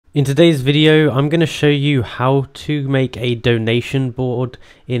In today's video, I'm going to show you how to make a donation board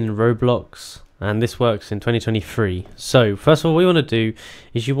in Roblox, and this works in 2023. So first of all, what you want to do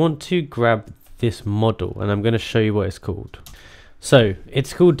is you want to grab this model, and I'm going to show you what it's called. So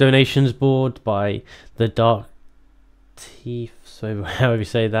it's called Donations Board by the Dark Teeth, so however you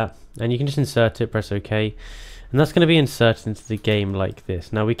say that, and you can just insert it, press OK, and that's going to be inserted into the game like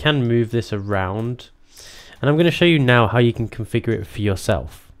this. Now we can move this around, and I'm going to show you now how you can configure it for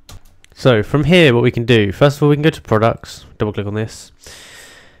yourself. So from here, what we can do, first of all, we can go to products, double click on this,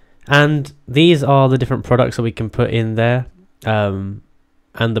 and these are the different products that we can put in there, and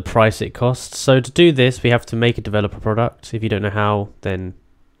the price it costs. So to do this, we have to make a developer product. If you don't know how, then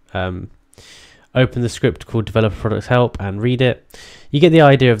open the script called developer products help and read it. You get the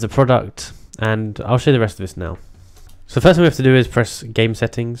idea of the product, and I'll show you the rest of this now. So first thing we have to do is press game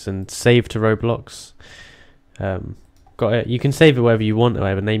settings and save to Roblox. Got it. You can save it wherever you want,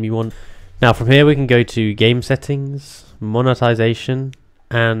 whatever name you want. Now from here we can go to game settings, monetization,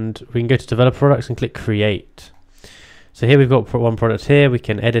 and we can go to developer products and click create. So here we've got one product here, we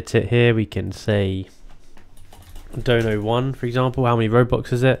can edit it here, we can say Dono 1 for example, how many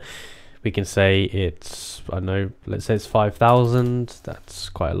Robux is it? We can say it's, I don't know, let's say it's 5,000, that's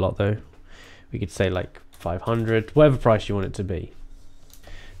quite a lot though. We could say like 500, whatever price you want it to be.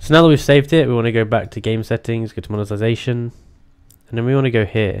 So now that we've saved it, we want to go back to game settings, go to monetization, and then we want to go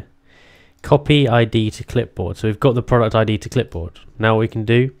here, copy ID to clipboard. So we've got the product ID to clipboard. Now what we can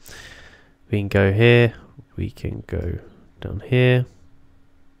do, we can go here, we can go down here,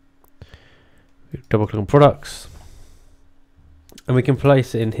 we double click on products, and we can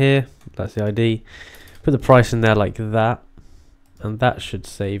place it in here, that's the ID, put the price in there like that, and that should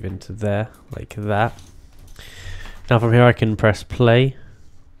save into there, like that. Now from here I can press play,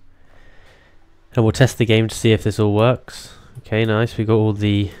 and we'll test the game to see if this all works. Okay, nice. We got all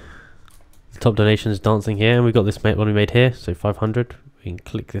the top donations dancing here, and we got this one we made here, so 500. We can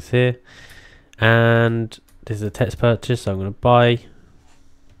click this here, and this is a text purchase, so I'm going to buy.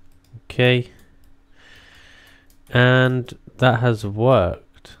 Okay, and that has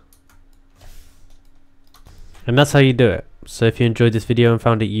worked. And that's how you do it. So if you enjoyed this video and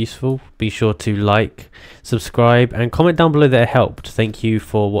found it useful, be sure to like, subscribe, and comment down below that it helped. Thank you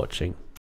for watching.